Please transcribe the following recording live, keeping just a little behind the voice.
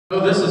Oh,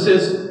 this is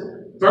his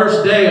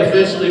first day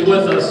officially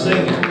with us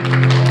singing.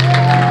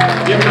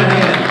 Give him a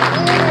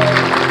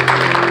hand.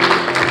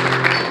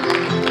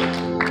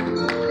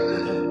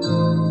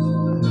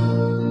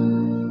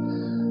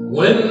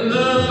 When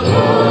the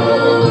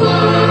whole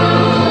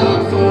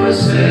world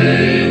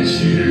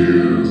forsakes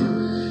you,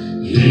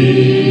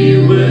 He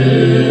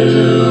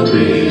will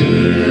be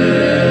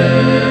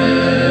there.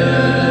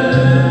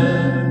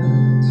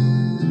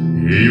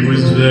 He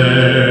was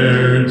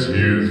there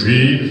to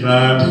feed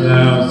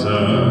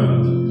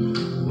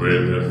 5,000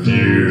 with a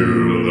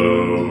few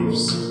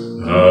loaves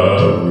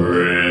of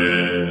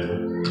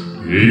bread.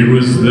 He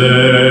was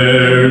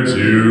there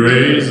to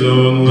raise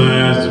old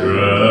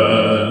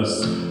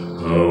Lazarus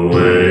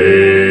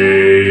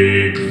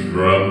awake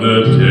from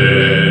the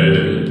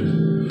dead.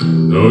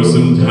 Though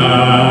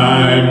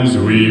sometimes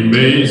we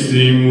may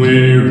seem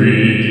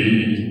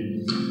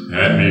weary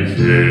and be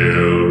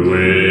filled